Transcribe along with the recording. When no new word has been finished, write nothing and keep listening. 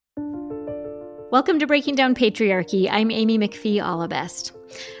Welcome to Breaking Down Patriarchy. I'm Amy McPhee Allabest.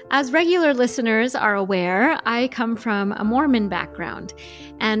 As regular listeners are aware, I come from a Mormon background.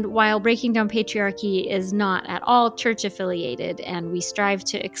 And while Breaking Down Patriarchy is not at all church affiliated, and we strive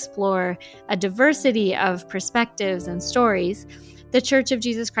to explore a diversity of perspectives and stories, the Church of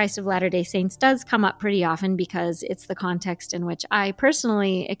Jesus Christ of Latter-day Saints does come up pretty often because it's the context in which I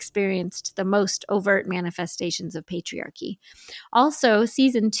personally experienced the most overt manifestations of patriarchy. Also,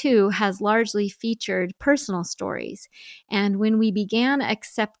 Season 2 has largely featured personal stories. And when we began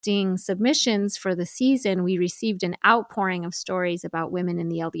accepting submissions for the season, we received an outpouring of stories about women in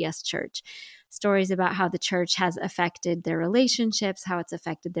the LDS Church. Stories about how the church has affected their relationships, how it's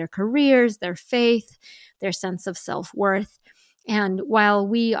affected their careers, their faith, their sense of self-worth. And while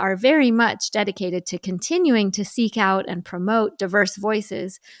we are very much dedicated to continuing to seek out and promote diverse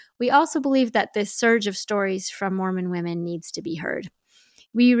voices, we also believe that this surge of stories from Mormon women needs to be heard.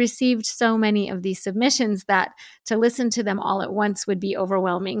 We received so many of these submissions that to listen to them all at once would be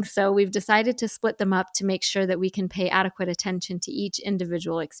overwhelming. So we've decided to split them up to make sure that we can pay adequate attention to each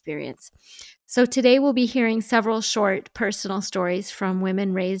individual experience. So today we'll be hearing several short personal stories from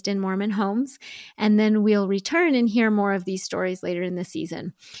women raised in Mormon homes, and then we'll return and hear more of these stories later in the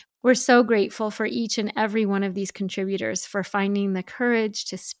season. We're so grateful for each and every one of these contributors for finding the courage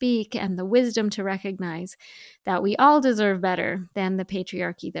to speak and the wisdom to recognize that we all deserve better than the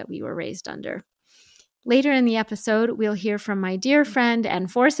patriarchy that we were raised under. Later in the episode, we'll hear from my dear friend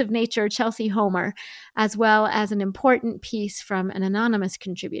and force of nature, Chelsea Homer, as well as an important piece from an anonymous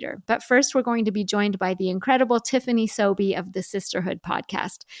contributor. But first, we're going to be joined by the incredible Tiffany Sobey of the Sisterhood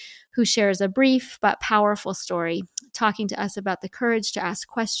podcast, who shares a brief but powerful story, talking to us about the courage to ask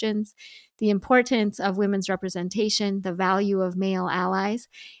questions, the importance of women's representation, the value of male allies,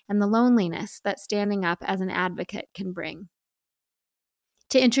 and the loneliness that standing up as an advocate can bring.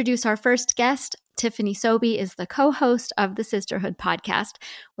 To introduce our first guest, Tiffany Sobey is the co-host of the Sisterhood podcast,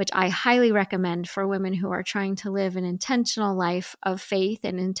 which I highly recommend for women who are trying to live an intentional life of faith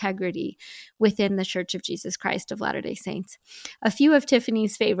and integrity within the Church of Jesus Christ of Latter-day Saints. A few of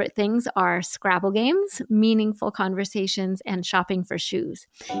Tiffany's favorite things are Scrabble games, meaningful conversations, and shopping for shoes.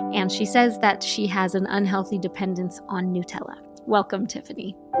 And she says that she has an unhealthy dependence on Nutella. Welcome,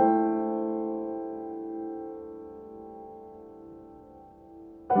 Tiffany.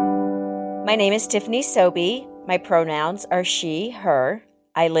 My name is Tiffany Sobey. My pronouns are she, her.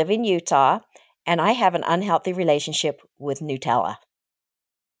 I live in Utah, and I have an unhealthy relationship with Nutella.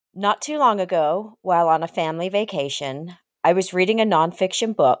 Not too long ago, while on a family vacation, I was reading a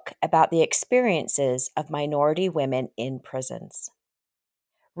nonfiction book about the experiences of minority women in prisons.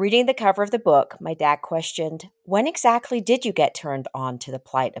 Reading the cover of the book, my dad questioned, "When exactly did you get turned on to the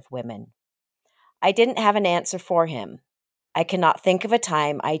plight of women?" I didn't have an answer for him. I cannot think of a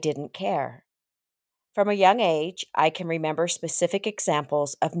time I didn't care. From a young age, I can remember specific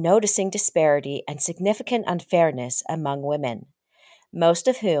examples of noticing disparity and significant unfairness among women, most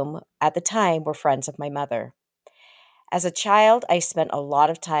of whom, at the time, were friends of my mother. As a child, I spent a lot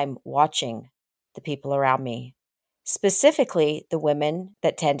of time watching the people around me, specifically the women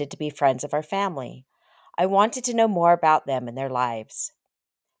that tended to be friends of our family. I wanted to know more about them and their lives.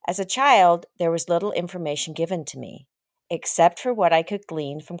 As a child, there was little information given to me, except for what I could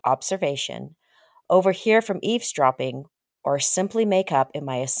glean from observation, overhear from eavesdropping, or simply make up in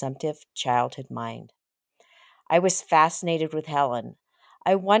my assumptive childhood mind. I was fascinated with Helen.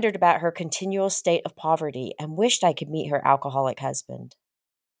 I wondered about her continual state of poverty and wished I could meet her alcoholic husband.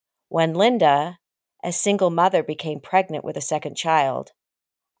 When Linda, a single mother, became pregnant with a second child,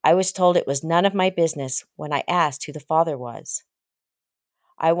 I was told it was none of my business when I asked who the father was.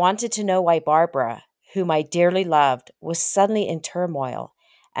 I wanted to know why Barbara, whom I dearly loved, was suddenly in turmoil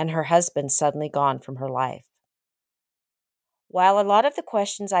and her husband suddenly gone from her life. While a lot of the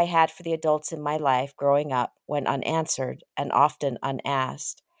questions I had for the adults in my life growing up went unanswered and often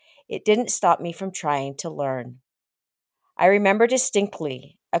unasked, it didn't stop me from trying to learn. I remember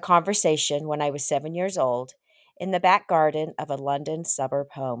distinctly a conversation when I was 7 years old in the back garden of a London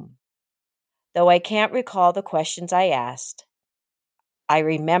suburb home. Though I can't recall the questions I asked, I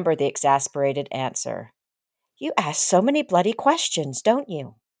remember the exasperated answer. "You ask so many bloody questions, don't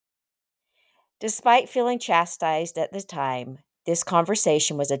you?" Despite feeling chastised at the time, this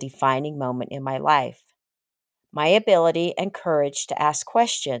conversation was a defining moment in my life. My ability and courage to ask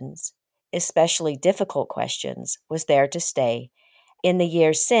questions, especially difficult questions, was there to stay. In the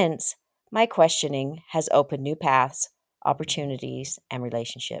years since, my questioning has opened new paths, opportunities, and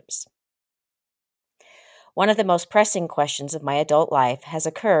relationships. One of the most pressing questions of my adult life has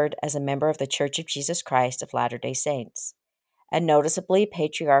occurred as a member of the Church of Jesus Christ of Latter-day Saints. and noticeably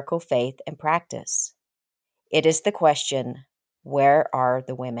patriarchal faith and practice. It is the question, where are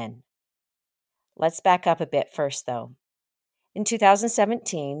the women? Let's back up a bit first, though. In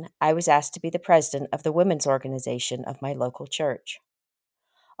 2017, I was asked to be the president of the women's organization of my local church.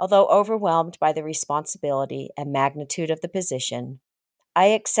 Although overwhelmed by the responsibility and magnitude of the position, I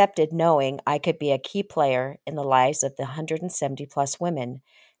accepted knowing I could be a key player in the lives of the 170 plus women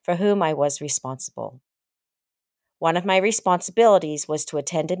for whom I was responsible. One of my responsibilities was to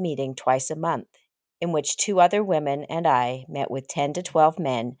attend a meeting twice a month, in which 2 other women and I met with 10 to 12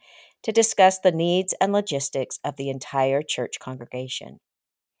 men to discuss the needs and logistics of the entire church congregation.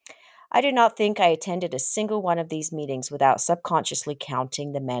 I do not think I attended a single one of these meetings without subconsciously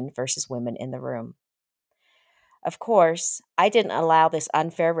counting the men versus women in the room. Of course, I didn't allow this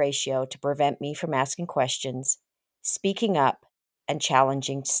unfair ratio to prevent me from asking questions, speaking up, and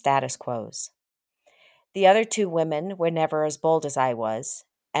challenging status quos. The other 2 women were never as bold as I was,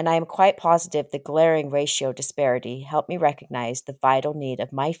 and I am quite positive the glaring ratio disparity helped me recognize the vital need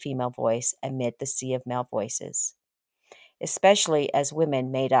of my female voice amid the sea of male voices, especially as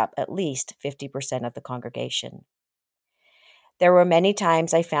women made up at least 50% of the congregation. There were many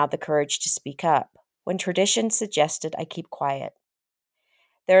times I found the courage to speak up, when tradition suggested I keep quiet.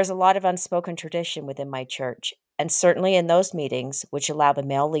 There is a lot of unspoken tradition within my church, and certainly in those meetings which allow the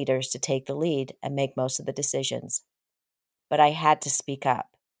male leaders to take the lead and make most of the decisions. But I had to speak up.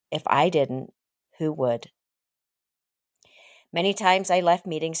 If I didn't, who would? Many times I left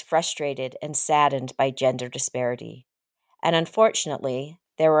meetings frustrated and saddened by gender disparity. And unfortunately,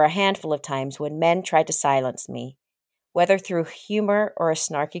 there were a handful of times when men tried to silence me, whether through humor or a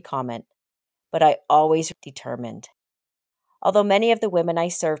snarky comment, but I always determined. Although many of the women I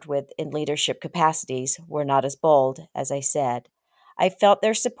served with in leadership capacities were not as bold, as I said, I felt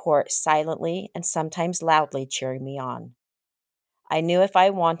their support silently and sometimes loudly cheering me on. I knew if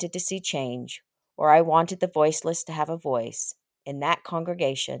I wanted to see change, or I wanted the voiceless to have a voice, in that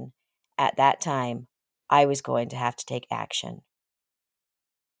congregation, at that time, I was going to have to take action.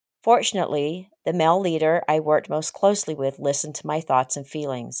 Fortunately, the male leader I worked most closely with listened to my thoughts and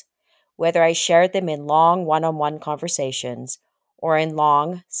feelings, whether I shared them in long one-on-one conversations or in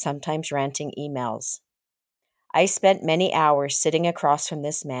long, sometimes ranting emails. I spent many hours sitting across from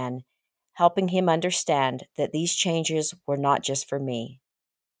this man, helping him understand that these changes were not just for me.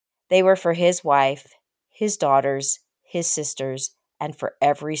 They were for his wife, his daughters, his sisters, and for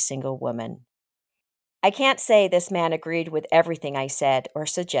every single woman. I can't say this man agreed with everything I said or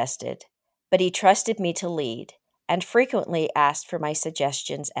suggested, but he trusted me to lead and frequently asked for my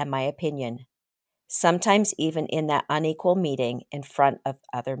suggestions and my opinion, sometimes even in that unequal meeting in front of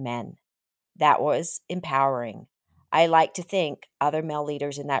other men. That was empowering. I like to think other male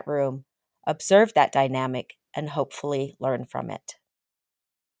leaders in that room observed that dynamic and hopefully learned from it.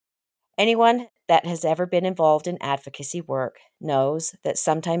 Anyone that has ever been involved in advocacy work knows that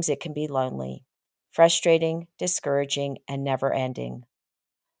sometimes it can be lonely, frustrating, discouraging, and never-ending.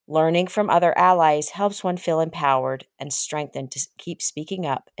 Learning from other allies helps one feel empowered and strengthened to keep speaking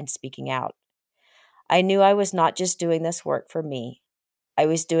up and speaking out. I knew I was not just doing this work for me. I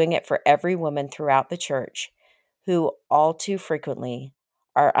was doing it for every woman throughout the church who, all too frequently,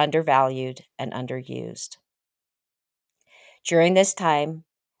 are undervalued and underused. During this time,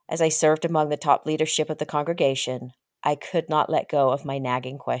 as I served among the top leadership of the congregation, I could not let go of my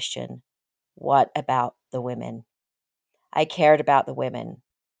nagging question, what about the women? I cared about the women.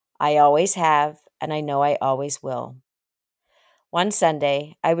 I always have, and I know I always will. One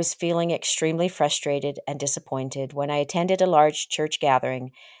Sunday, I was feeling extremely frustrated and disappointed when I attended a large church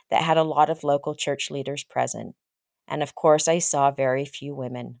gathering that had a lot of local church leaders present, and of course I saw very few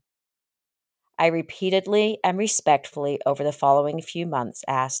women. I repeatedly and respectfully over the following few months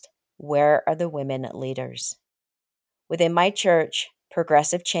asked, where are the women leaders? Within my church,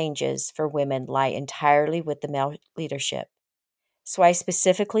 progressive changes for women lie entirely with the male leadership. So I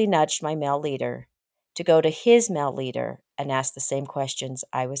specifically nudged my male leader to go to his male leader and ask the same questions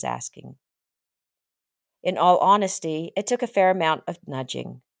I was asking. In all honesty, it took a fair amount of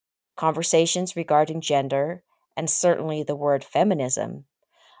nudging. Conversations regarding gender, and certainly the word feminism,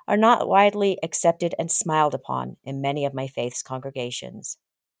 are not widely accepted and smiled upon in many of my faith's congregations.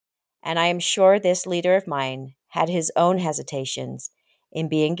 And I am sure this leader of mine had his own hesitations in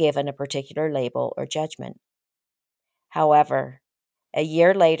being given a particular label or judgment. However, a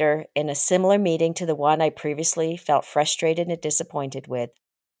year later, in a similar meeting to the one I previously felt frustrated and disappointed with,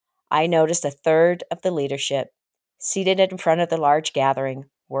 I noticed a third of the leadership, seated in front of the large gathering,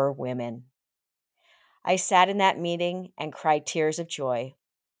 were women. I sat in that meeting and cried tears of joy.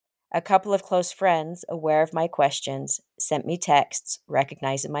 A couple of close friends, aware of my questions, sent me texts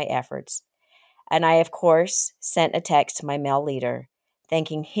recognizing my efforts. And I, of course, sent a text to my male leader,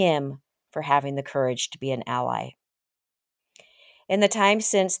 thanking him for having the courage to be an ally. In the time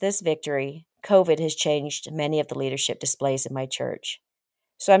since this victory, COVID has changed many of the leadership displays in my church,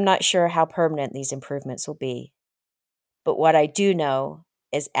 so I'm not sure how permanent these improvements will be. But what I do know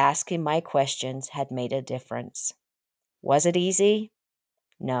is asking my questions had made a difference. Was it easy?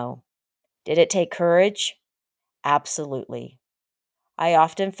 No. Did it take courage? Absolutely. I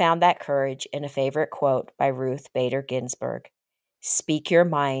often found that courage in a favorite quote by Ruth Bader Ginsburg: "Speak your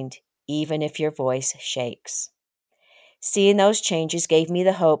mind, even if your voice shakes." Seeing those changes gave me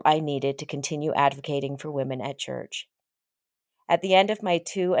the hope I needed to continue advocating for women at church. At the end of my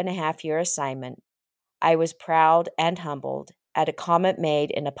 2.5-year assignment, I was proud and humbled at a comment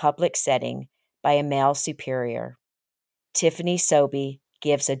made in a public setting by a male superior. Tiffany Sobey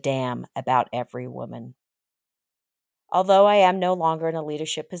gives a damn about every woman. Although I am no longer in a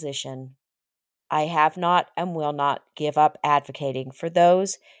leadership position, I have not and will not give up advocating for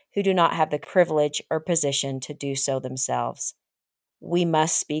those who do not have the privilege or position to do so themselves. We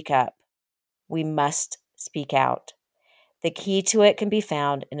must speak up. We must speak out. The key to it can be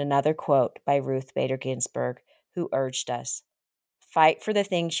found in another quote by Ruth Bader Ginsburg, who urged us: "Fight for the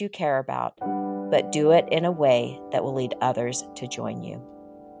things you care about, but do it in a way that will lead others to join you."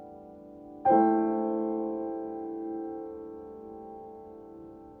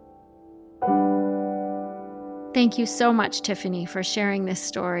 Thank you so much, Tiffany, for sharing this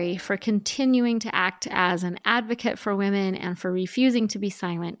story, for continuing to act as an advocate for women, and for refusing to be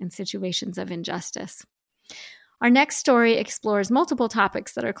silent in situations of injustice. Our next story explores multiple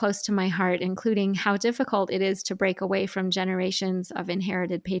topics that are close to my heart, including how difficult it is to break away from generations of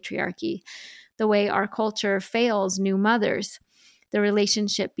inherited patriarchy, the way our culture fails new mothers, the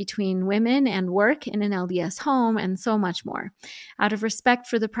relationship between women and work in an LDS home, and so much more. Out of respect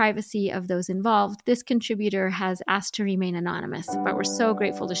for the privacy of those involved, this contributor has asked to remain anonymous, but we're so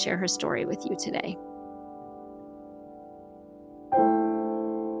grateful to share her story with you today.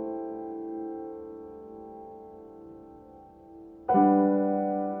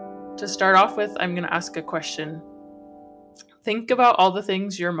 To start off with, I'm going to ask a question. Think about all the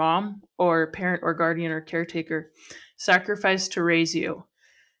things your mom or parent or guardian or caretaker sacrificed to raise you.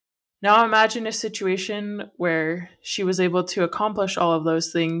 Now imagine a situation where she was able to accomplish all of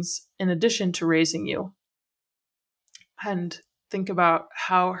those things in addition to raising you. And think about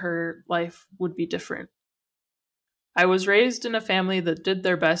how her life would be different. I was raised in a family that did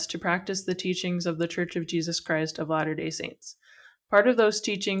their best to practice the teachings of the Church of Jesus Christ of Latter-day Saints. Part of those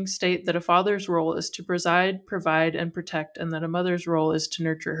teachings state that a father's role is to preside, provide, and protect, and that a mother's role is to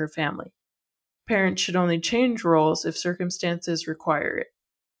nurture her family. Parents should only change roles if circumstances require it.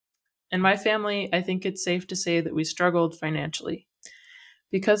 In my family, I think it's safe to say that we struggled financially.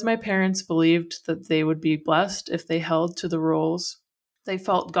 Because my parents believed that they would be blessed if they held to the roles they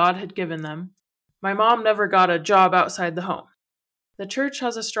felt God had given them, my mom never got a job outside the home. The church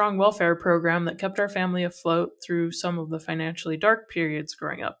has a strong welfare program that kept our family afloat through some of the financially dark periods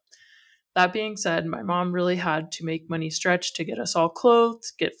growing up. That being said, my mom really had to make money stretch to get us all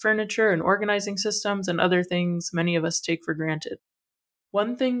clothed, get furniture and organizing systems, and other things many of us take for granted.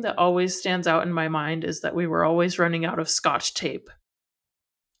 One thing that always stands out in my mind is that we were always running out of Scotch tape.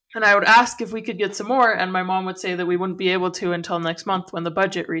 And I would ask if we could get some more, and my mom would say that we wouldn't be able to until next month when the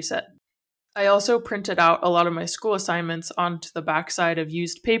budget reset. I also printed out a lot of my school assignments onto the backside of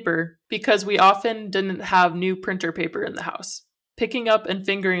used paper because we often didn't have new printer paper in the house. Picking up and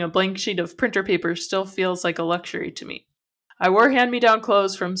fingering a blank sheet of printer paper still feels like a luxury to me. I wore hand-me-down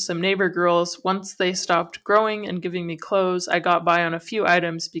clothes from some neighbor girls. Once they stopped growing and giving me clothes, I got by on a few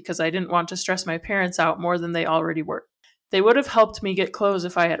items because I didn't want to stress my parents out more than they already were. They would have helped me get clothes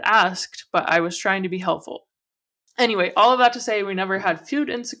if I had asked, but I was trying to be helpful. Anyway, all of that to say, we never had food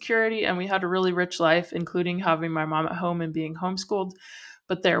insecurity and we had a really rich life, including having my mom at home and being homeschooled.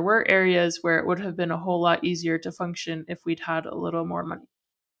 But there were areas where it would have been a whole lot easier to function if we'd had a little more money.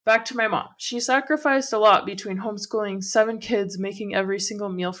 Back to my mom. She sacrificed a lot between homeschooling 7 kids, making every single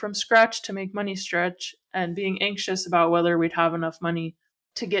meal from scratch to make money stretch, and being anxious about whether we'd have enough money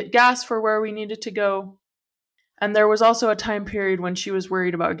to get gas for where we needed to go. And there was also a time period when she was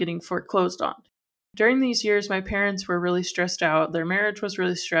worried about getting foreclosed on. During these years, my parents were really stressed out. Their marriage was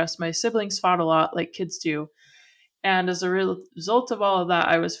really stressed. My siblings fought a lot, like kids do. And as a result of all of that,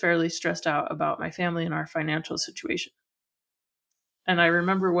 I was fairly stressed out about my family and our financial situation. And I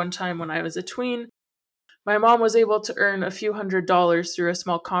remember one time when I was a tween, my mom was able to earn a few $100s through a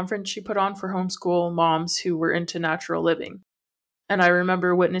small conference she put on for homeschool moms who were into natural living. And I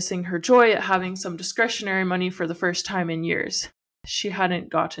remember witnessing her joy at having some discretionary money for the first time in years. She hadn't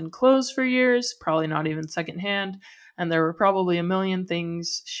gotten clothes for years, probably not even secondhand, and there were probably a million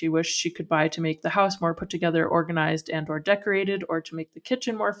things she wished she could buy to make the house more put together, organized, and or decorated, or to make the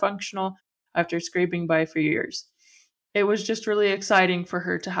kitchen more functional after scraping by for years. It was just really exciting for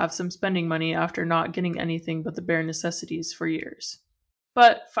her to have some spending money after not getting anything but the bare necessities for years.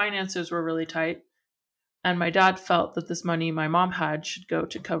 But finances were really tight, and my dad felt that this money my mom had should go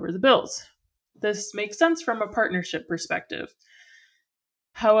to cover the bills. This makes sense from a partnership perspective.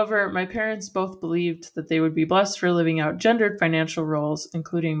 However, my parents both believed that they would be blessed for living out gendered financial roles,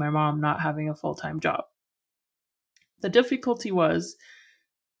 including my mom not having a full-time job. The difficulty was,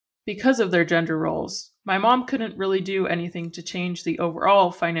 because of their gender roles, my mom couldn't really do anything to change the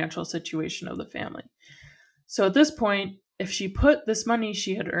overall financial situation of the family. So at this point, if she put this money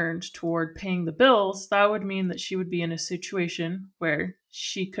she had earned toward paying the bills, that would mean that she would be in a situation where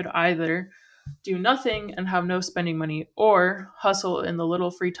she could either do nothing and have no spending money, or hustle in the little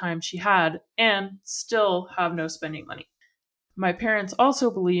free time she had and still have no spending money. My parents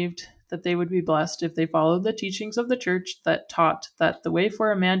also believed that they would be blessed if they followed the teachings of the church that taught that the way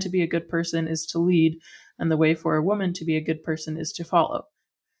for a man to be a good person is to lead, and the way for a woman to be a good person is to follow.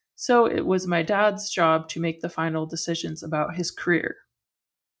 So it was my dad's job to make the final decisions about his career.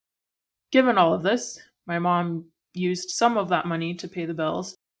 Given all of this, my mom used some of that money to pay the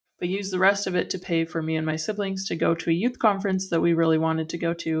bills, but used the rest of it to pay for me and my siblings to go to a youth conference that we really wanted to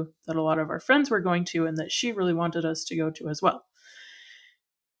go to, that a lot of our friends were going to, and that she really wanted us to go to as well.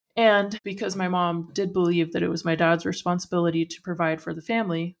 And because my mom did believe that it was my dad's responsibility to provide for the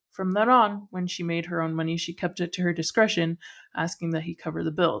family, from then on, when she made her own money, she kept it to her discretion, asking that he cover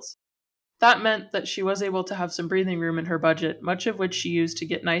the bills. That meant that she was able to have some breathing room in her budget, much of which she used to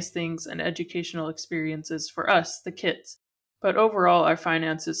get nice things and educational experiences for us, the kids. But overall, our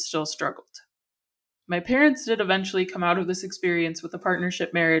finances still struggled. My parents did eventually come out of this experience with a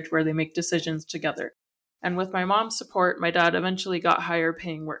partnership marriage where they make decisions together. And with my mom's support, my dad eventually got higher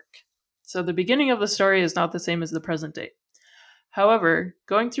paying work. So the beginning of the story is not the same as the present day. However,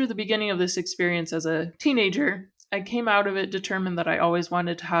 going through the beginning of this experience as a teenager, I came out of it determined that I always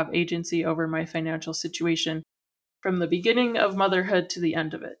wanted to have agency over my financial situation, from the beginning of motherhood to the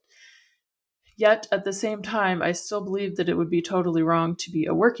end of it. Yet, at the same time, I still believed that it would be totally wrong to be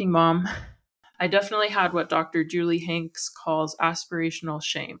a working mom. I definitely had what Dr. Julie Hanks calls aspirational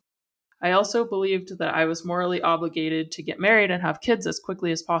shame. I also believed that I was morally obligated to get married and have kids as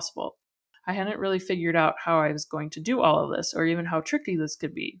quickly as possible. I hadn't really figured out how I was going to do all of this, or even how tricky this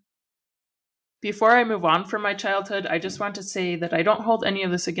could be. Before I move on from my childhood, I just want to say that I don't hold any of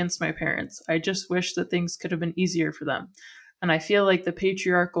this against my parents. I just wish that things could have been easier for them. And I feel like the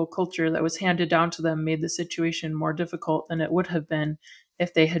patriarchal culture that was handed down to them made the situation more difficult than it would have been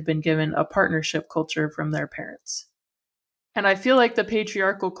if they had been given a partnership culture from their parents. And I feel like the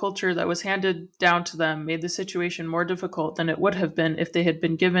patriarchal culture that was handed down to them made the situation more difficult than it would have been if they had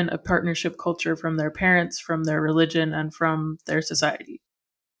been given a partnership culture from their parents, from their religion, and from their society.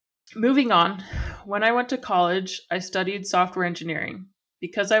 Moving on, when I went to college, I studied software engineering.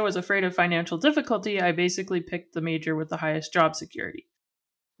 Because I was afraid of financial difficulty, I basically picked the major with the highest job security.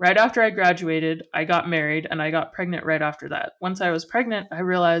 Right after I graduated, I got married, and I got pregnant right after that. Once I was pregnant, I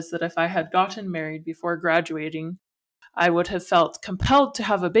realized that if I had gotten married before graduating, I would have felt compelled to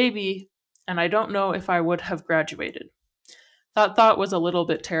have a baby, and I don't know if I would have graduated. That thought was a little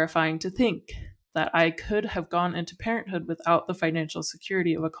bit terrifying to think, that I could have gone into parenthood without the financial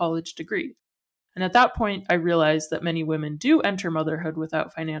security of a college degree. And at that point, I realized that many women do enter motherhood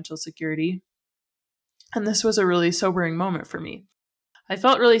without financial security. And this was a really sobering moment for me. I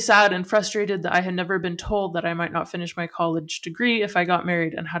felt really sad and frustrated that I had never been told that I might not finish my college degree if I got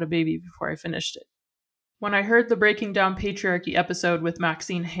married and had a baby before I finished it. When I heard the Breaking Down Patriarchy episode with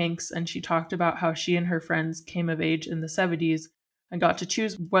Maxine Hanks, and she talked about how she and her friends came of age in the 70s and got to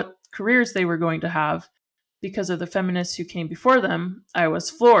choose what careers they were going to have, because of the feminists who came before them, I was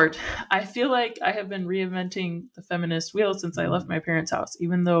floored. I feel like I have been reinventing the feminist wheel since I left my parents' house,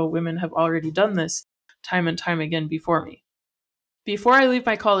 even though women have already done this time and time again before me. Before I leave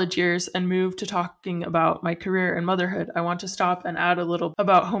my college years and move to talking about my career and motherhood, I want to stop and add a little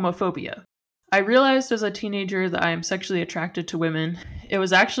about homophobia. I realized as a teenager that I am sexually attracted to women. It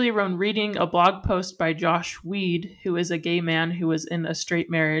was actually around reading a blog post by Josh Weed, who is a gay man who was in a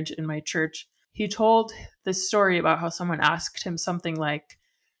straight marriage in my church. He told this story about how someone asked him something like,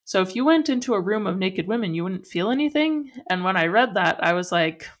 "So if you went into a room of naked women, you wouldn't feel anything?" And when I read that, I was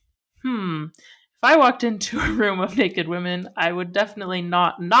like, if I walked into a room of naked women, I would definitely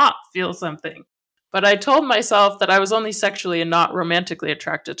not feel something. But I told myself that I was only sexually and not romantically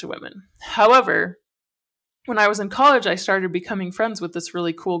attracted to women. However, when I was in college, I started becoming friends with this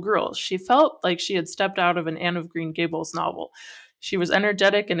really cool girl. She felt like she had stepped out of an Anne of Green Gables novel. She was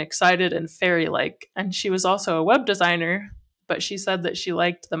energetic and excited and fairy-like, and she was also a web designer, but she said that she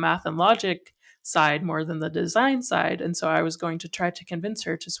liked the math and logic side more than the design side, and so I was going to try to convince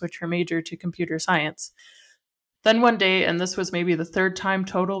her to switch her major to computer science. Then one day, and this was maybe the third time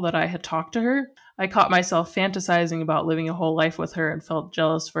total that I had talked to her, I caught myself fantasizing about living a whole life with her and felt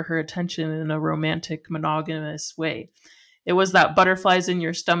jealous for her attention in a romantic, monogamous way. It was that butterflies in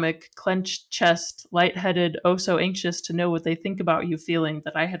your stomach, clenched chest, lightheaded, oh so anxious to know what they think about you feeling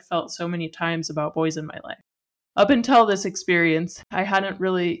that I had felt so many times about boys in my life. Up until this experience, I hadn't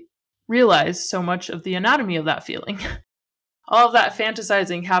really realized so much of the anatomy of that feeling. All of that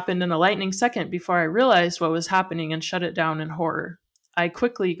fantasizing happened in a lightning second before I realized what was happening and shut it down in horror. I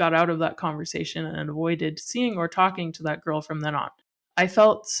quickly got out of that conversation and avoided seeing or talking to that girl from then on. I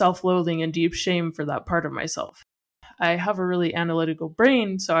felt self-loathing and deep shame for that part of myself. I have a really analytical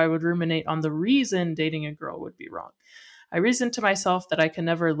brain, so I would ruminate on the reason dating a girl would be wrong. I reasoned to myself that I could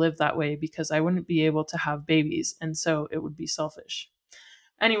never live that way because I wouldn't be able to have babies, and so it would be selfish.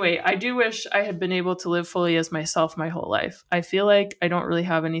 Anyway, I do wish I had been able to live fully as myself my whole life. I feel like I don't really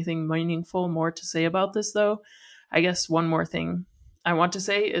have anything meaningful more to say about this, though. I guess one more thing I want to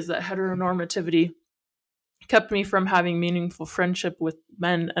say is that heteronormativity kept me from having meaningful friendship with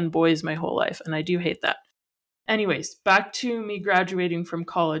men and boys my whole life, and I do hate that. Anyways, back to me graduating from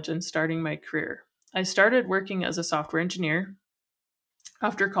college and starting my career. I started working as a software engineer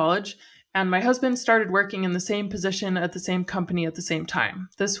after college, and my husband started working in the same position at the same company at the same time.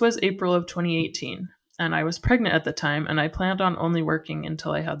 This was April of 2018, and I was pregnant at the time, and I planned on only working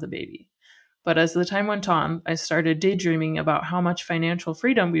until I had the baby. But as the time went on, I started daydreaming about how much financial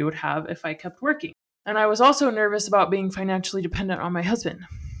freedom we would have if I kept working. And I was also nervous about being financially dependent on my husband.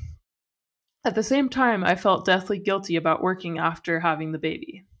 At the same time, I felt deathly guilty about working after having the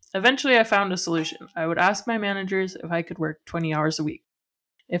baby. Eventually, I found a solution. I would ask my managers if I could work 20 hours a week.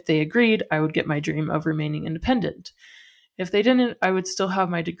 If they agreed, I would get my dream of remaining independent. If they didn't, I would still have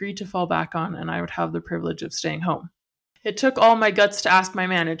my degree to fall back on, and I would have the privilege of staying home. It took all my guts to ask my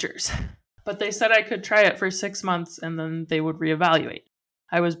managers, but they said I could try it for 6 months and then they would reevaluate.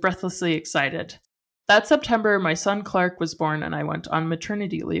 I was breathlessly excited. That September, my son Clark was born and I went on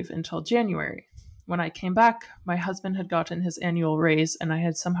maternity leave until January. When I came back, my husband had gotten his annual raise and I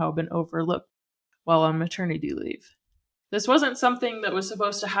had somehow been overlooked while on maternity leave. This wasn't something that was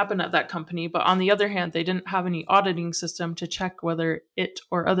supposed to happen at that company, but on the other hand, they didn't have any auditing system to check whether it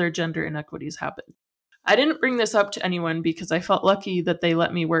or other gender inequities happened. I didn't bring this up to anyone because I felt lucky that they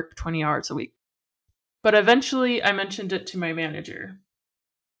let me work 20 hours a week. But eventually, I mentioned it to my manager.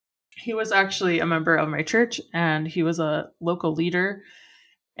 He was actually a member of my church, and he was a local leader,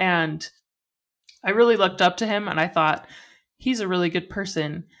 and I really looked up to him, and I thought, he's a really good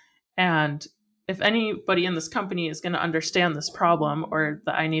person, and if anybody in this company is going to understand this problem or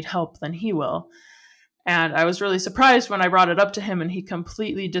that I need help, then he will. And I was really surprised when I brought it up to him and he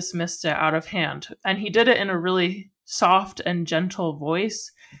completely dismissed it out of hand. And he did it in a really soft and gentle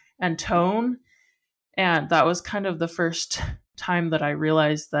voice and tone. And that was kind of the first time that I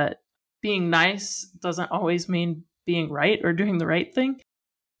realized that being nice doesn't always mean being right or doing the right thing.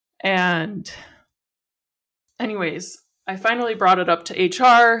 And anyways, I finally brought it up to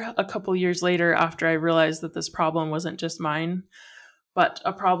HR a couple years later after I realized that this problem wasn't just mine, but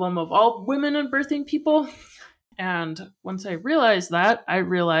a problem of all women and birthing people. And once I realized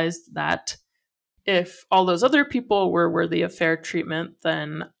that if all those other people were worthy of fair treatment,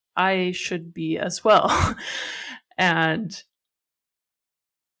 then I should be as well. And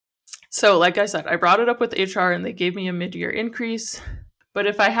so, like I said, I brought it up with HR and they gave me a mid-year increase. But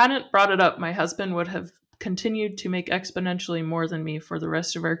if I hadn't brought it up, my husband would have continued to make exponentially more than me for the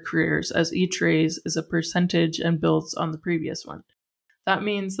rest of our careers, as each raise is a percentage and builds on the previous one. That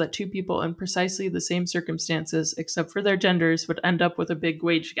means that two people in precisely the same circumstances, except for their genders, would end up with a big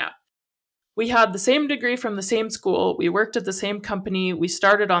wage gap. We had the same degree from the same school, we worked at the same company, we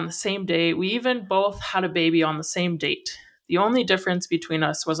started on the same day, we even both had a baby on the same date. The only difference between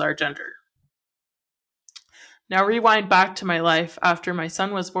us was our gender. Now rewind back to my life after my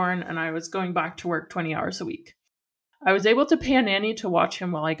son was born and I was going back to work 20 hours a week. I was able to pay a nanny to watch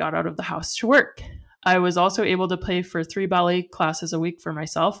him while I got out of the house to work. I was also able to pay for 3 ballet classes a week for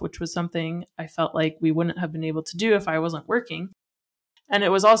myself, which was something I felt like we wouldn't have been able to do if I wasn't working. And it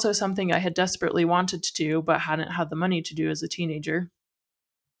was also something I had desperately wanted to do, but hadn't had the money to do as a teenager.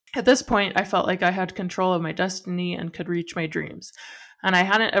 At this point, I felt like I had control of my destiny and could reach my dreams. And I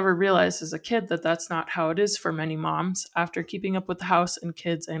hadn't ever realized as a kid that that's not how it is for many moms after keeping up with the house and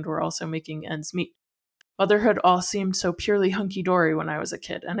kids and were also making ends meet. Motherhood all seemed so purely hunky-dory when I was a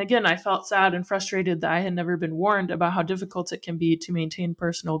kid. And again, I felt sad and frustrated that I had never been warned about how difficult it can be to maintain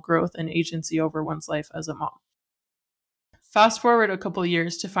personal growth and agency over one's life as a mom. Fast forward a couple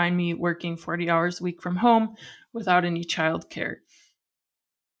years to find me working 40 hours a week from home without any childcare.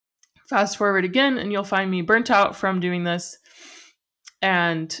 Fast forward again, and you'll find me burnt out from doing this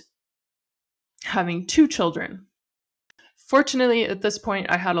and having 2 children. Fortunately, at this point,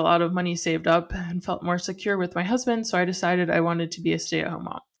 I had a lot of money saved up and felt more secure with my husband, so I decided I wanted to be a stay-at-home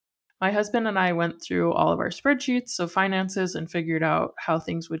mom. My husband and I went through all of our spreadsheets of finances and figured out how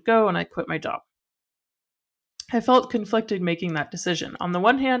things would go, and I quit my job. I felt conflicted making that decision. On the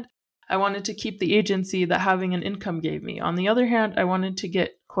one hand, I wanted to keep the agency that having an income gave me. On the other hand, I wanted to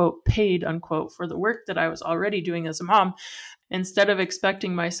get, quote, paid, unquote, for the work that I was already doing as a mom, instead of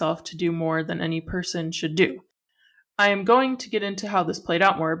expecting myself to do more than any person should do. I am going to get into how this played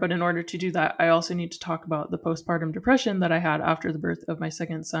out more, but in order to do that, I also need to talk about the postpartum depression that I had after the birth of my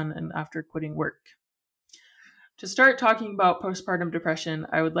second son and after quitting work. To start talking about postpartum depression,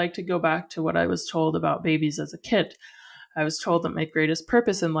 I would like to go back to what I was told about babies as a kid. I was told that my greatest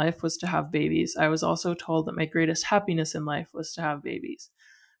purpose in life was to have babies. I was also told that my greatest happiness in life was to have babies.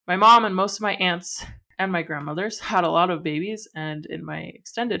 My mom and most of my aunts and my grandmothers had a lot of babies, and in my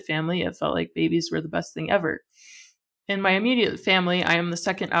extended family, it felt like babies were the best thing ever. In my immediate family, I am the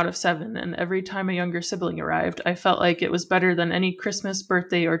second out of 7, and every time a younger sibling arrived, I felt like it was better than any Christmas,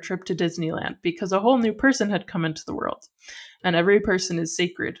 birthday, or trip to Disneyland, because a whole new person had come into the world, and every person is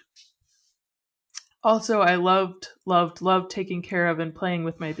sacred. Also, I loved taking care of and playing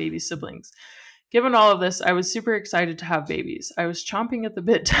with my baby siblings. Given all of this, I was super excited to have babies. I was chomping at the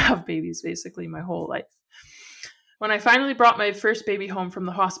bit to have babies basically my whole life. When I finally brought my first baby home from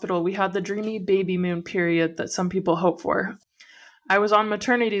the hospital, we had the dreamy baby moon period that some people hope for. I was on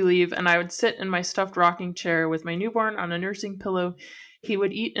maternity leave, and I would sit in my stuffed rocking chair with my newborn on a nursing pillow. He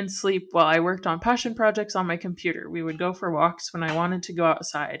would eat and sleep while I worked on passion projects on my computer. We would go for walks when I wanted to go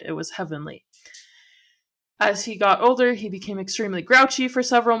outside. It was heavenly. As he got older, he became extremely grouchy for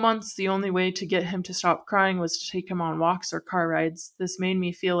several months. The only way to get him to stop crying was to take him on walks or car rides. This made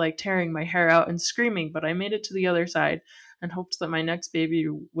me feel like tearing my hair out and screaming, but I made it to the other side and hoped that my next baby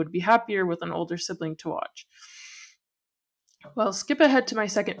would be happier with an older sibling to watch. Well, skip ahead to my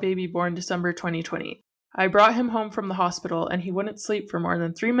second baby born December 2020. I brought him home from the hospital, and he wouldn't sleep for more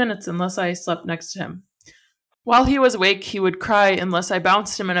than 3 minutes unless I slept next to him. While he was awake, he would cry unless I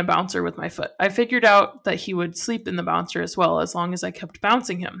bounced him in a bouncer with my foot. I figured out that he would sleep in the bouncer as well, as long as I kept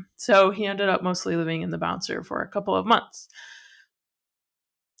bouncing him. So he ended up mostly living in the bouncer for a couple of months.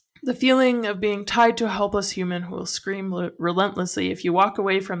 The feeling of being tied to a helpless human who will scream relentlessly if you walk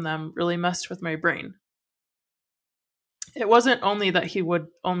away from them really messed with my brain. It wasn't only that he would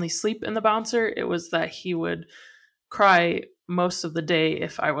only sleep in the bouncer, it was that he would cry most of the day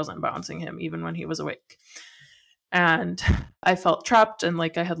if I wasn't bouncing him, even when he was awake. And I felt trapped and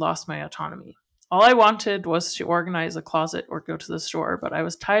like I had lost my autonomy. All I wanted was to organize a closet or go to the store, but I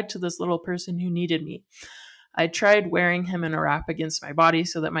was tied to this little person who needed me. I tried wearing him in a wrap against my body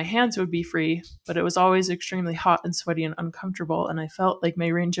so that my hands would be free, but it was always extremely hot and sweaty and uncomfortable, and I felt like my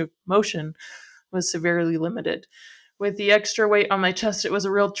range of motion was severely limited. With the extra weight on my chest, it was a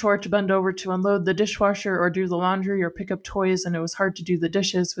real chore to bend over to unload the dishwasher or do the laundry or pick up toys, and it was hard to do the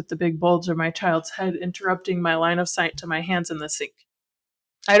dishes with the big bulge of my child's head interrupting my line of sight to my hands in the sink.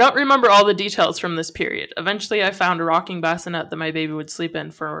 I don't remember all the details from this period. Eventually, I found a rocking bassinet that my baby would sleep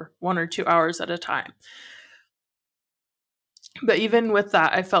in for 1 or 2 hours at a time. But even with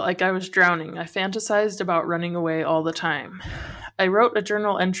that, I felt like I was drowning. I fantasized about running away all the time. I wrote a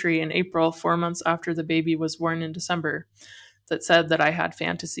journal entry in April, 4 months after the baby was born in December, that said that I had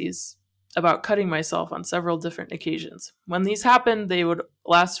fantasies about cutting myself on several different occasions. When these happened, they would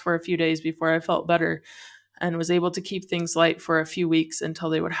last for a few days before I felt better and was able to keep things light for a few weeks until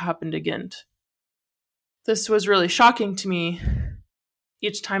they would happen again. This was really shocking to me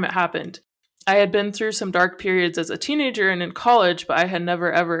each time it happened. I had been through some dark periods as a teenager and in college, but I had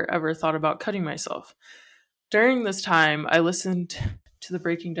never, ever thought about cutting myself. During this time, I listened to the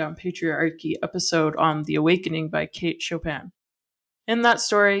Breaking Down Patriarchy episode on The Awakening by Kate Chopin. In that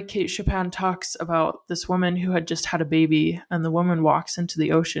story, Kate Chopin talks about this woman who had just had a baby, and the woman walks into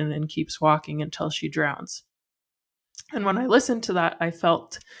the ocean and keeps walking until she drowns. And when I listened to that, I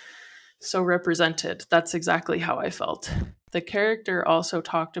felt so represented. That's exactly how I felt. The character also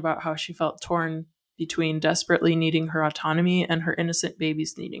talked about how she felt torn between desperately needing her autonomy and her innocent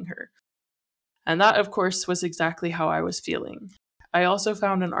babies needing her. And that, of course, was exactly how I was feeling. I also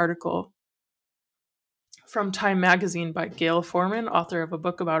found an article from Time Magazine by Gail Foreman, author of a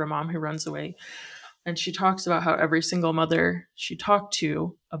book about a mom who runs away. And she talks about how every single mother she talked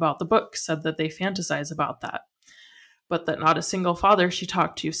to about the book said that they fantasize about that, but that not a single father she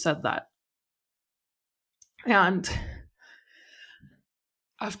talked to said that. And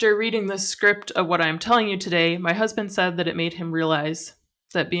after reading the script of what I'm telling you today, my husband said that it made him realize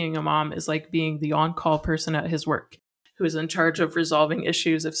that being a mom is like being the on-call person at his work, who is in charge of resolving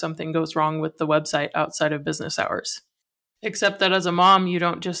issues if something goes wrong with the website outside of business hours. Except that as a mom, you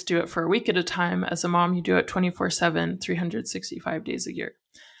don't just do it for a week at a time. As a mom, you do it 24/7, 365 days a year.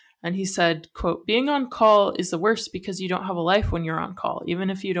 And he said, quote, being on call is the worst because you don't have a life when you're on call. Even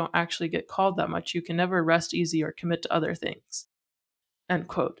if you don't actually get called that much, you can never rest easy or commit to other things. End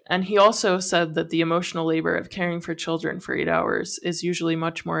quote. And he also said that the emotional labor of caring for children for 8 hours is usually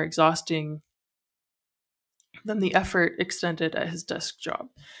much more exhausting than the effort extended at his desk job.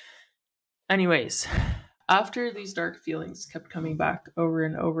 Anyways, after these dark feelings kept coming back over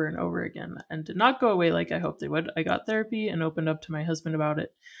and over and over again and did not go away like I hoped they would, I got therapy and opened up to my husband about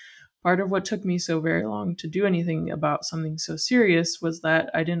it. Part of what took me so very long to do anything about something so serious was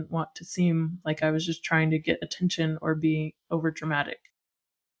that I didn't want to seem like I was just trying to get attention or be overdramatic.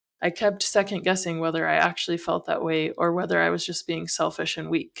 I kept second guessing whether I actually felt that way or whether I was just being selfish and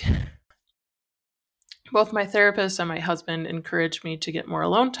weak. Both my therapist and my husband encouraged me to get more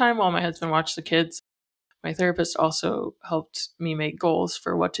alone time while my husband watched the kids. My therapist also helped me make goals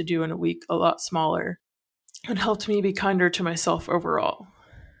for what to do in a week a lot smaller and helped me be kinder to myself overall.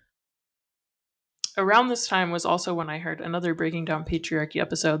 Around this time was also when I heard another Breaking Down Patriarchy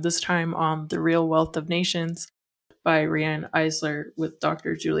episode, this time on The Real Wealth of Nations by Riane Eisler with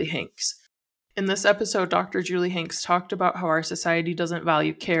Dr. Julie Hanks. In this episode, Dr. Julie Hanks talked about how our society doesn't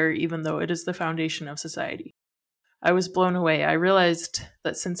value care even though it is the foundation of society. I was blown away. I realized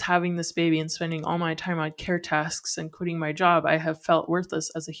that since having this baby and spending all my time on care tasks and quitting my job, I have felt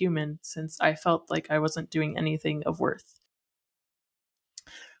worthless as a human since I felt like I wasn't doing anything of worth.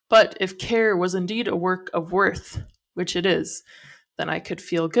 But if care was indeed a work of worth, which it is, then I could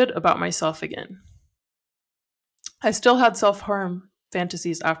feel good about myself again. I still had self-harm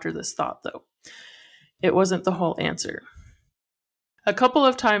fantasies after this thought, though. It wasn't the whole answer. A couple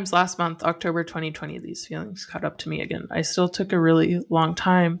of times last month, October 2020, these feelings caught up to me again. I still took a really long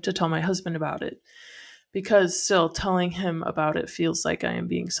time to tell my husband about it, because still telling him about it feels like I am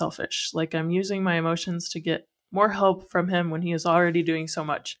being selfish, like I'm using my emotions to get more help from him when he is already doing so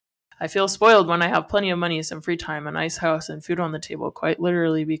much. I feel spoiled when I have plenty of money, some free time, a nice house, and food on the table, quite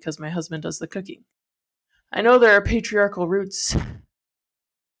literally because my husband does the cooking. I know there are patriarchal roots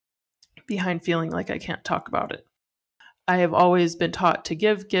behind feeling like I can't talk about it. I have always been taught to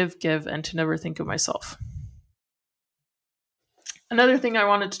give, and to never think of myself. Another thing I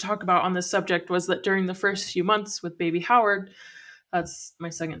wanted to talk about on this subject was that during the first few months with baby Howard, that's my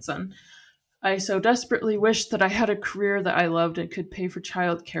second son, I so desperately wished that I had a career that I loved and could pay for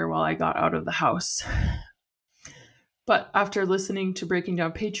childcare while I got out of the house. But after listening to Breaking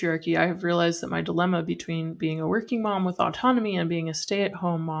Down Patriarchy, I have realized that my dilemma between being a working mom with autonomy and being a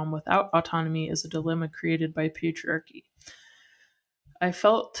stay-at-home mom without autonomy is a dilemma created by patriarchy. I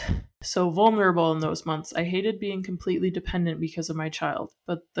felt so vulnerable in those months. I hated being completely dependent because of my child.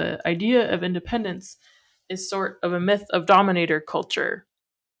 But the idea of independence is sort of a myth of dominator culture.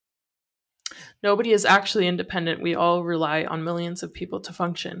 Nobody is actually independent. We all rely on millions of people to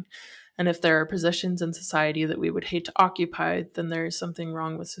function. And if there are positions in society that we would hate to occupy, then there is something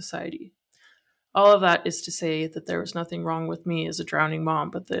wrong with society. All of that is to say that there was nothing wrong with me as a drowning mom,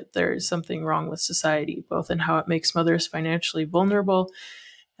 but that there is something wrong with society, both in how it makes mothers financially vulnerable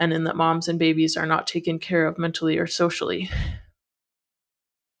and in that moms and babies are not taken care of mentally or socially.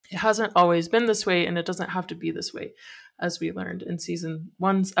 It hasn't always been this way, and it doesn't have to be this way, as we learned in season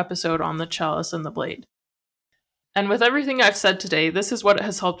 1's episode on the chalice and the blade. And with everything I've said today, this is what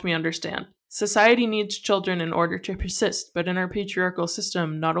has helped me understand. Society needs children in order to persist, but in our patriarchal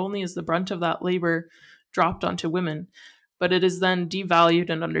system, not only is the brunt of that labor dropped onto women, but it is then devalued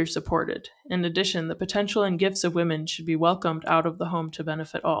and undersupported. In addition, the potential and gifts of women should be welcomed out of the home to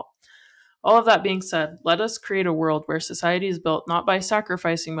benefit all. All of that being said, let us create a world where society is built not by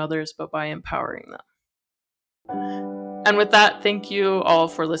sacrificing mothers, but by empowering them. And with that, thank you all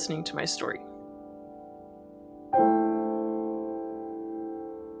for listening to my story.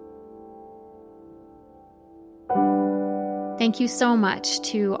 Thank you so much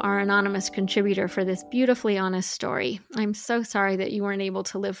to our anonymous contributor for this beautifully honest story. I'm so sorry that you weren't able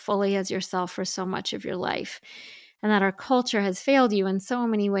to live fully as yourself for so much of your life. and that our culture has failed you in so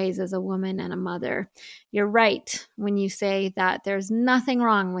many ways as a woman and a mother. You're right when you say that there's nothing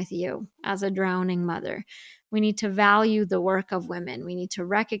wrong with you as a drowning mother. We need to value the work of women. We need to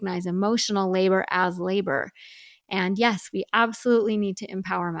recognize emotional labor as labor. And yes, we absolutely need to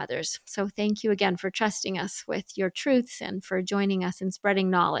empower mothers. So thank you again for trusting us with your truths and for joining us in spreading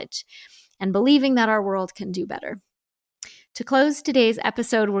knowledge and believing that our world can do better. To close today's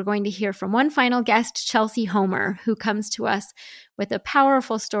episode, we're going to hear from one final guest, Chelsea Homer, who comes to us with a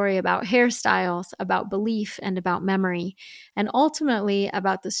powerful story about hairstyles, about belief, and about memory, and ultimately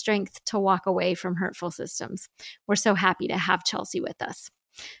about the strength to walk away from hurtful systems. We're so happy to have Chelsea with us.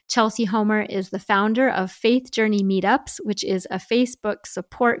 Chelsea Homer is the founder of Faith Journey Meetups, which is a Facebook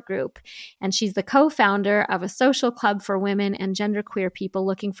support group, and she's the co-founder of a social club for women and genderqueer people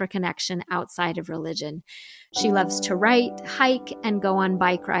looking for connection outside of religion. She loves to write, hike, and go on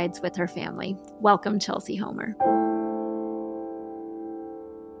bike rides with her family. Welcome, Chelsea Homer.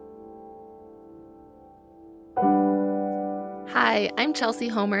 Hi, I'm Chelsea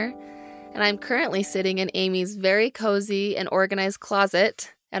Homer, and I'm currently sitting in Amy's very cozy and organized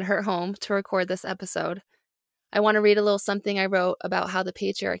closet at her home to record this episode. I want to read a little something I wrote about how the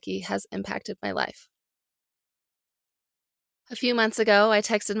patriarchy has impacted my life. A few months ago, I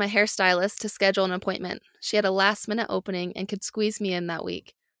texted my hairstylist to schedule an appointment. She had a last-minute opening and could squeeze me in that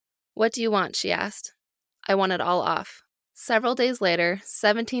week. "What do you want?" she asked. I want it all off. Several days later,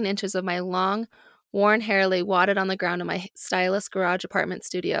 17 inches of my long, worn hair lay wadded on the ground in my stylist's garage apartment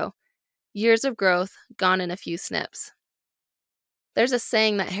studio. Years of growth, gone in a few snips. There's a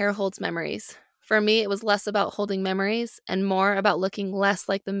saying that hair holds memories. For me, it was less about holding memories and more about looking less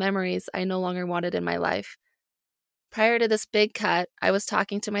like the memories I no longer wanted in my life. Prior to this big cut, I was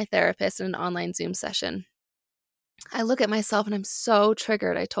talking to my therapist in an online Zoom session. I look at myself and I'm so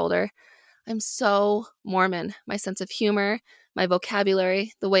triggered, I told her. I'm so Mormon. My sense of humor, my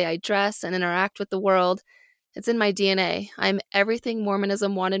vocabulary, the way I dress and interact with the world, it's in my DNA. I'm everything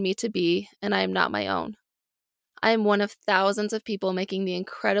Mormonism wanted me to be, and I am not my own. I am one of thousands of people making the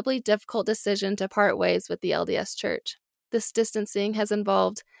incredibly difficult decision to part ways with the LDS Church. This distancing has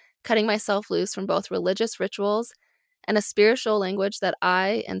involved cutting myself loose from both religious rituals and a spiritual language that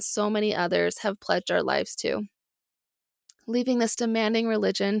I and so many others have pledged our lives to. Leaving this demanding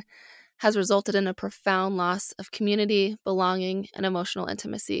religion has resulted in a profound loss of community, belonging, and emotional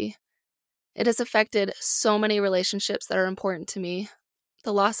intimacy. It has affected so many relationships that are important to me.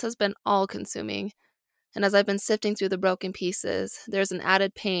 The loss has been all-consuming, and as I've been sifting through the broken pieces, there's an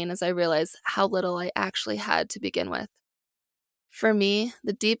added pain as I realize how little I actually had to begin with. For me,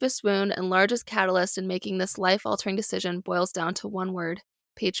 the deepest wound and largest catalyst in making this life-altering decision boils down to one word: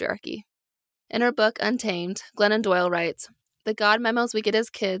 patriarchy. In her book, Untamed, Glennon Doyle writes, "The God memos we get as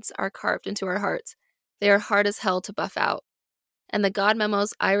kids are carved into our hearts. They are hard as hell to buff out. And the God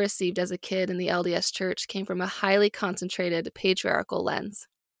memos I received as a kid in the LDS Church came from a highly concentrated patriarchal lens."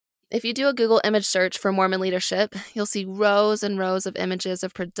 If you do a Google image search for Mormon leadership, you'll see rows and rows of images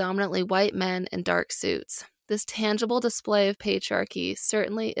of predominantly white men in dark suits. This tangible display of patriarchy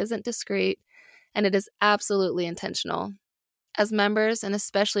certainly isn't discreet, and it is absolutely intentional. As members, and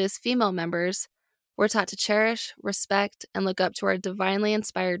especially as female members, we're taught to cherish, respect, and look up to our divinely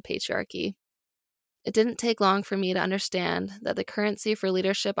inspired patriarchy. It didn't take long for me to understand that the currency for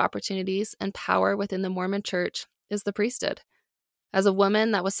leadership opportunities and power within the Mormon Church is the priesthood. As a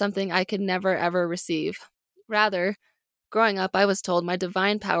woman, that was something I could never, ever receive. Rather, growing up, I was told my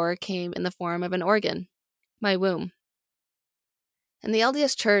divine power came in the form of an organ, my womb. In the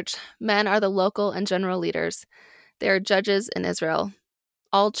LDS Church, men are the local and general leaders. They are judges in Israel.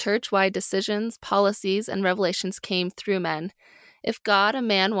 All church-wide decisions, policies, and revelations came through men. If God, a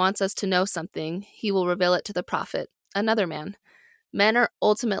man, wants us to know something, he will reveal it to the prophet, another man. Men are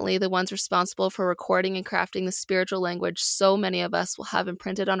ultimately the ones responsible for recording and crafting the spiritual language so many of us will have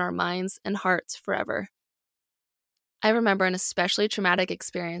imprinted on our minds and hearts forever. I remember an especially traumatic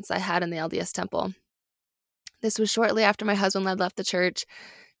experience I had in the LDS temple. This was shortly after my husband had left the church,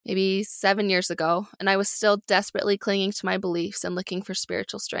 maybe 7 years ago, and I was still desperately clinging to my beliefs and looking for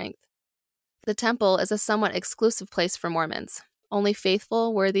spiritual strength. The temple is a somewhat exclusive place for Mormons. Only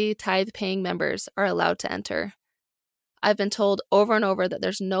faithful, worthy, tithe-paying members are allowed to enter. I've been told over and over that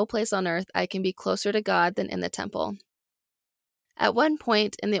there's no place on earth I can be closer to God than in the temple. At one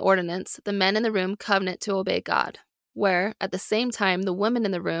point in the ordinance, the men in the room covenant to obey God, where, at the same time, the women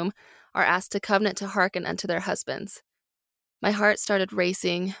in the room are asked to covenant to hearken unto their husbands. My heart started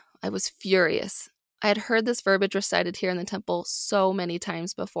racing. I was furious. I had heard this verbiage recited here in the temple so many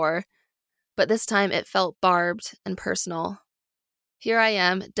times before, but this time it felt barbed and personal. Here I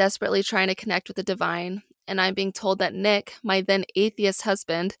am, desperately trying to connect with the divine, and I'm being told that Nick, my then atheist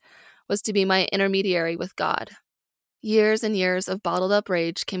husband, was to be my intermediary with God. Years and years of bottled up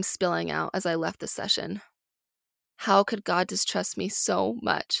rage came spilling out as I left the session. How could God distrust me so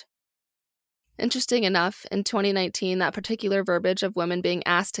much? Interesting enough, in 2019, that particular verbiage of women being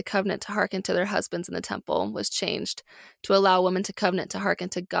asked to covenant to hearken to their husbands in the temple was changed to allow women to covenant to hearken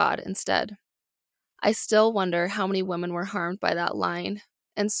to God instead. I still wonder how many women were harmed by that line,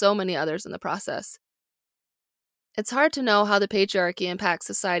 and so many others in the process. It's hard to know how the patriarchy impacts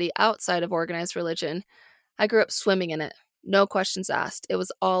society outside of organized religion. I grew up swimming in it, no questions asked. It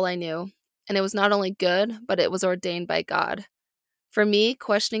was all I knew, and it was not only good, but it was ordained by God. For me,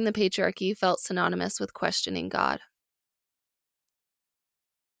 questioning the patriarchy felt synonymous with questioning God.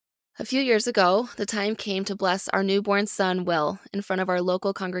 A few years ago, the time came to bless our newborn son, Will, in front of our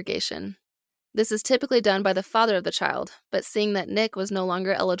local congregation. This is typically done by the father of the child, but seeing that Nick was no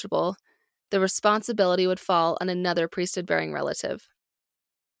longer eligible, the responsibility would fall on another priesthood-bearing relative.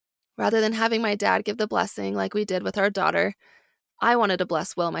 Rather than having my dad give the blessing like we did with our daughter, I wanted to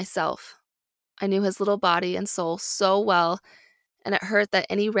bless Will myself. I knew his little body and soul so well, and it hurt that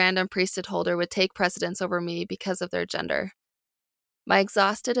any random priesthood holder would take precedence over me because of their gender. My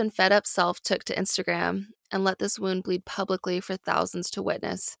exhausted and fed up self took to Instagram and let this wound bleed publicly for thousands to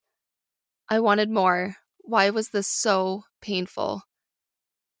witness. I wanted more. Why was this so painful?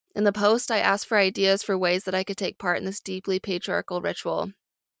 In the post, I asked for ideas for ways that I could take part in this deeply patriarchal ritual.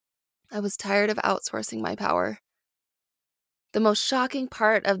 I was tired of outsourcing my power. The most shocking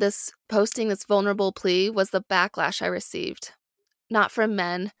part of this posting this vulnerable plea was the backlash I received. Not from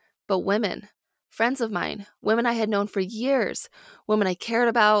men, but women. Friends of mine, women I had known for years, women I cared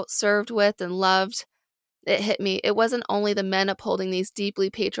about, served with, and loved. It hit me. It wasn't only the men upholding these deeply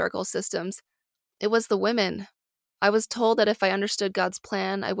patriarchal systems. It was the women. I was told that if I understood God's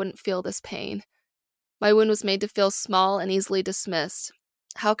plan, I wouldn't feel this pain. My wound was made to feel small and easily dismissed.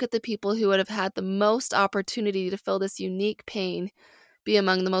 How could the people who would have had the most opportunity to feel this unique pain be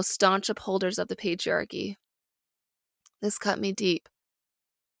among the most staunch upholders of the patriarchy? This cut me deep.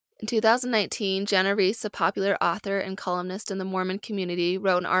 In 2019, Jana Reese, a popular author and columnist in the Mormon community,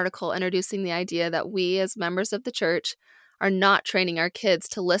 wrote an article introducing the idea that we, as members of the church, are not training our kids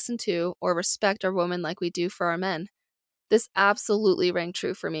to listen to or respect our women like we do for our men. This absolutely rang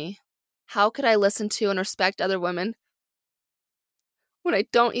true for me. How could I listen to and respect other women when I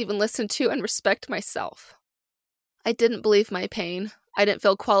don't even listen to and respect myself? I didn't believe my pain. I didn't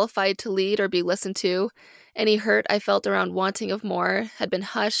feel qualified to lead or be listened to. Any hurt I felt around wanting of more had been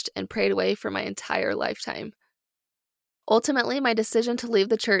hushed and prayed away for my entire lifetime. Ultimately, my decision to leave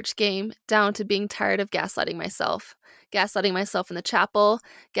the church came down to being tired of gaslighting myself in the chapel,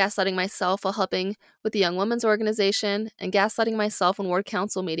 gaslighting myself while helping with the Young Women's Organization, and gaslighting myself in ward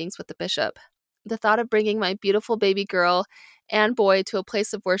council meetings with the bishop. The thought of bringing my beautiful baby girl and boy to a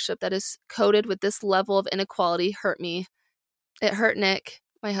place of worship that is coded with this level of inequality hurt me. It hurt Nick,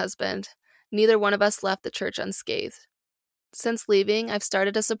 my husband. Neither one of us left the church unscathed. Since leaving, I've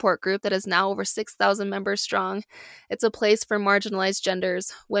started a support group that is now over 6,000 members strong. It's a place for marginalized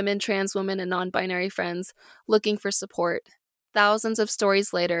genders, women, trans women, and non-binary friends looking for support. Thousands of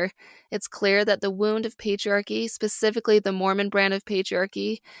stories later, it's clear that the wound of patriarchy, specifically the Mormon brand of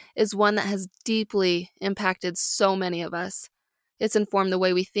patriarchy, is one that has deeply impacted so many of us. It's informed the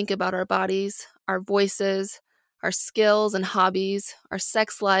way we think about our bodies, our voices, our skills and hobbies, our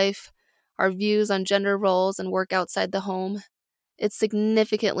sex life, our views on gender roles and work outside the home. It's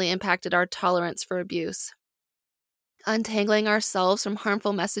significantly impacted our tolerance for abuse. Untangling ourselves from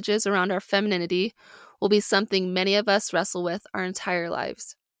harmful messages around our femininity will be something many of us wrestle with our entire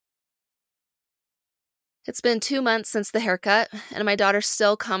lives. It's been 2 months since the haircut, and my daughter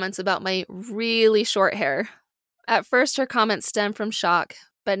still comments about my really short hair. At first, her comments stem from shock,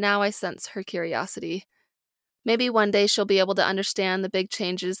 but now I sense her curiosity. Maybe one day she'll be able to understand the big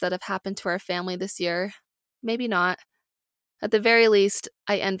changes that have happened to our family this year. Maybe not. At the very least,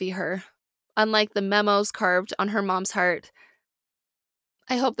 I envy her. Unlike the memos carved on her mom's heart,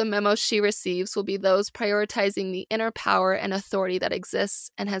 I hope the memos she receives will be those prioritizing the inner power and authority that exists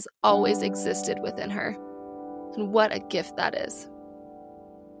and has always existed within her. And what a gift that is.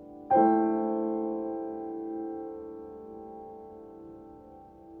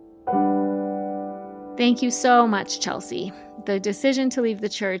 Thank you so much, Chelsea. The decision to leave the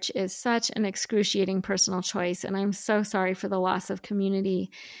church is such an excruciating personal choice, and I'm so sorry for the loss of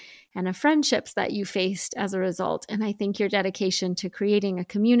community and of friendships that you faced as a result. And I think your dedication to creating a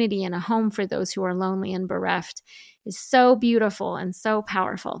community and a home for those who are lonely and bereft is so beautiful and so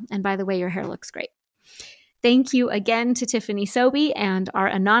powerful. And by the way, your hair looks great. Thank you again to Tiffany Sobey and our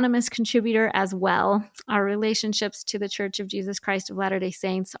anonymous contributor as well. Our relationships to the Church of Jesus Christ of Latter-day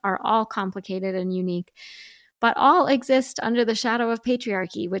Saints are all complicated and unique, but all exist under the shadow of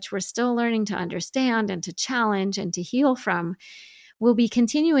patriarchy, which we're still learning to understand and to challenge and to heal from. We'll be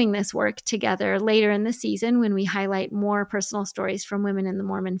continuing this work together later in the season when we highlight more personal stories from women in the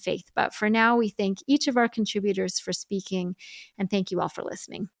Mormon faith. But for now, we thank each of our contributors for speaking, and thank you all for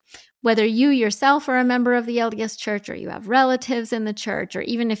listening. Whether you yourself are a member of the LDS Church, or you have relatives in the church, or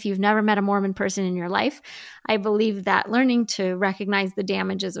even if you've never met a Mormon person in your life, I believe that learning to recognize the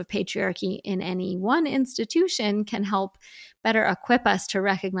damages of patriarchy in any one institution can help better equip us to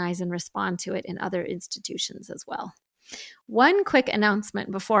recognize and respond to it in other institutions as well. One quick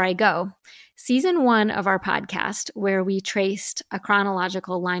announcement before I go. Season 1 of our podcast, where we traced a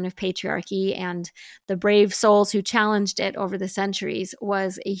chronological line of patriarchy and the brave souls who challenged it over the centuries,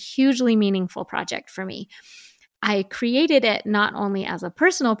 was a hugely meaningful project for me. I created it not only as a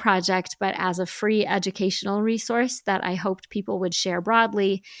personal project, but as a free educational resource that I hoped people would share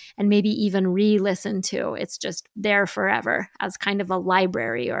broadly and maybe even re-listen to. It's just there forever as kind of a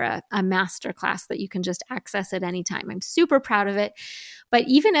library or a masterclass that you can just access at any time. I'm super proud of it. But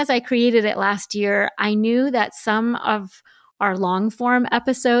even as I created it last year, I knew that some of our long form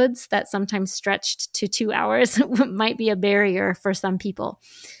episodes that sometimes stretched to 2 hours might be a barrier for some people.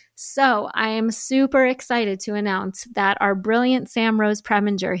 So I am super excited to announce that our brilliant Sam Rose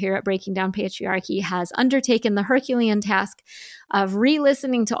Preminger here at Breaking Down Patriarchy has undertaken the Herculean task of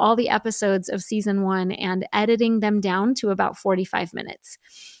re-listening to all the episodes of season 1 and editing them down to about 45 minutes.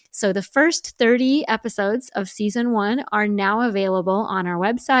 So the first 30 episodes of season 1 are now available on our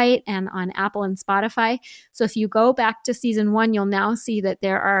website and on Apple and Spotify. So if you go back to season 1, you'll now see that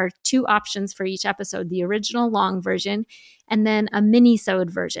there are 2 options for each episode, the original long version and then a mini-sode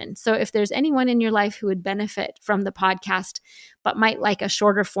version. So if there's anyone in your life who would benefit from the podcast but might like a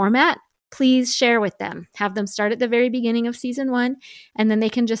shorter format, please share with them. Have them start at the very beginning of season 1, and then they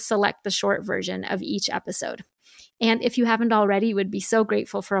can just select the short version of each episode. And if you haven't already, would be so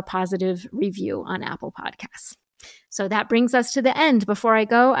grateful for a positive review on Apple Podcasts. So that brings us to the end. Before I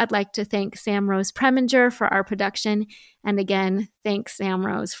go, I'd like to thank Sam Rose Preminger for our production. And again, thanks Sam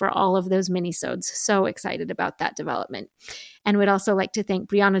Rose for all of those minisodes. So excited about that development. And would also like to thank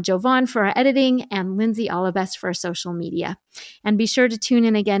Brianna Jovan for our editing and Lindsay Allabest for our social media. And be sure to tune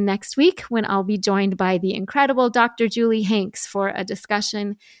in again next week when I'll be joined by the incredible Dr. Julie Hanks for a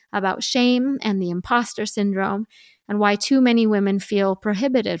discussion about shame and the imposter syndrome and why too many women feel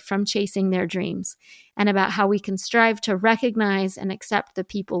prohibited from chasing their dreams, and about how we can strive to recognize and accept the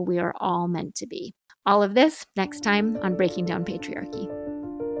people we are all meant to be. All of this next time on Breaking Down Patriarchy.